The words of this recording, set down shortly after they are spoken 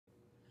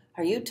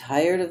Are you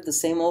tired of the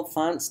same old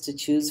fonts to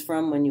choose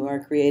from when you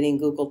are creating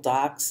Google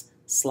Docs,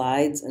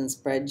 slides, and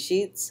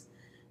spreadsheets?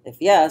 If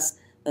yes,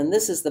 then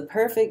this is the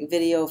perfect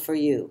video for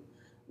you.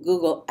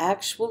 Google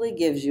actually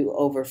gives you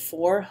over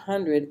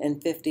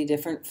 450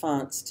 different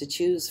fonts to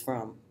choose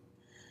from.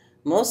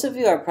 Most of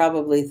you are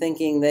probably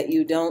thinking that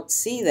you don't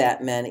see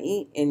that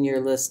many in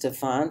your list of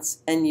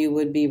fonts, and you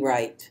would be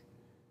right.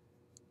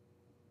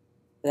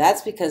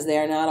 That's because they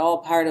are not all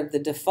part of the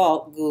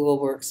default Google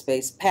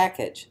Workspace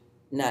package.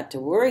 Not to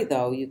worry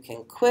though, you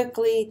can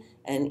quickly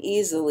and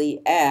easily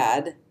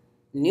add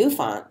new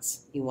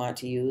fonts you want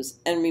to use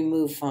and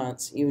remove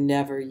fonts you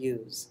never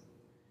use.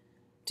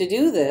 To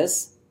do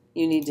this,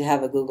 you need to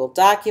have a Google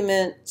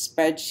document,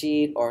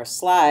 spreadsheet, or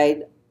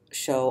slide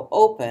show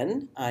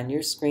open on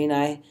your screen.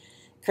 I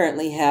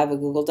currently have a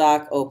Google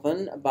Doc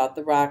open about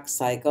the rock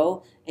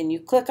cycle, and you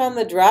click on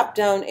the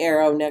drop-down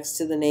arrow next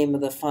to the name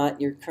of the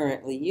font you're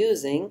currently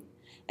using,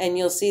 and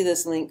you'll see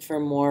this link for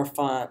more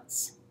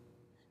fonts.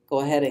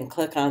 Go ahead and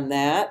click on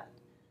that.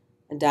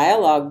 A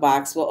dialog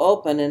box will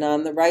open, and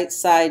on the right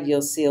side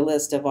you'll see a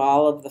list of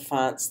all of the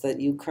fonts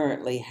that you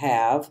currently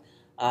have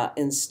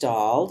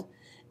installed.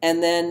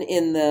 And then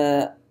in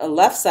the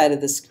left side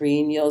of the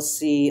screen you'll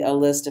see a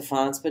list of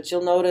fonts, but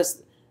you'll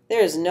notice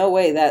there's no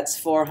way that's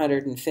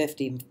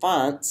 450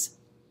 fonts.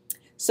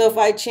 So if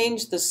I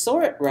change the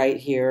sort right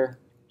here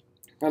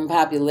from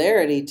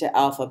popularity to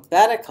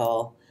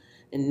alphabetical,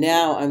 and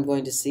now I'm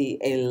going to see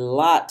a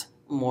lot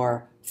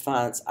more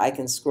fonts. I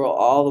can scroll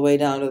all the way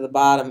down to the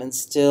bottom and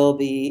still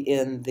be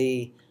in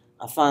the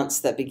fonts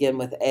that begin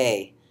with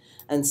A.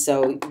 And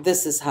so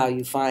this is how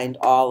you find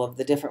all of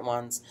the different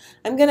ones.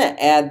 I'm going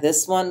to add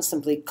this one.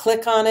 Simply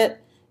click on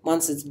it.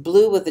 Once it's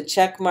blue with a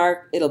check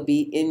mark, it'll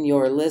be in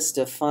your list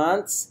of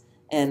fonts.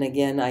 And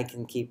again, I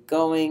can keep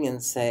going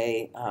and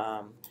say,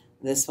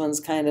 this one's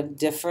kind of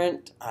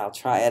different. I'll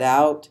try it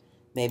out.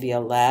 Maybe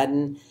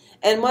Aladdin.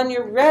 And when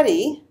you're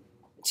ready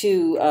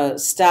to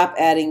stop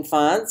adding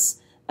fonts,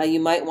 you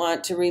might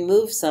want to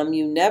remove some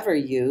you never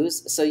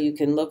use, so you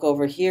can look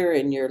over here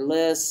in your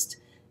list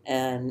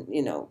and,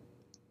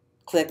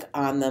 click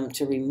on them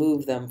to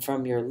remove them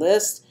from your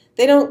list.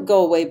 They don't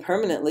go away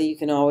permanently. You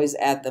can always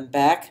add them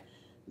back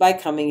by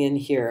coming in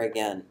here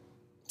again.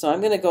 So I'm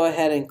going to go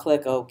ahead and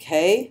click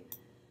OK,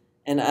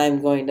 and I'm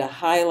going to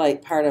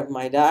highlight part of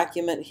my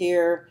document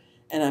here,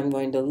 and I'm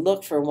going to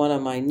look for one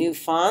of my new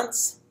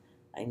fonts.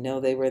 I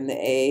know they were in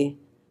the A.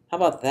 How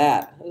about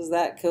that? Is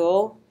that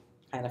cool?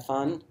 Kind of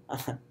fun.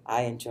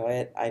 I enjoy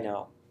it. I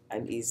know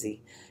I'm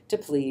easy to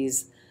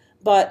please.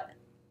 But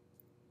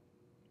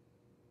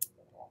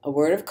a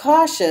word of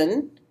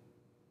caution,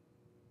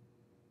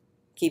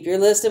 keep your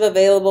list of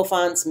available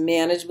fonts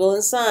manageable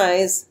in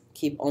size.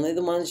 Keep only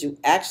the ones you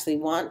actually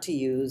want to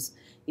use.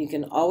 You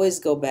can always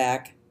go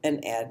back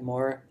and add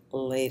more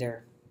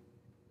later.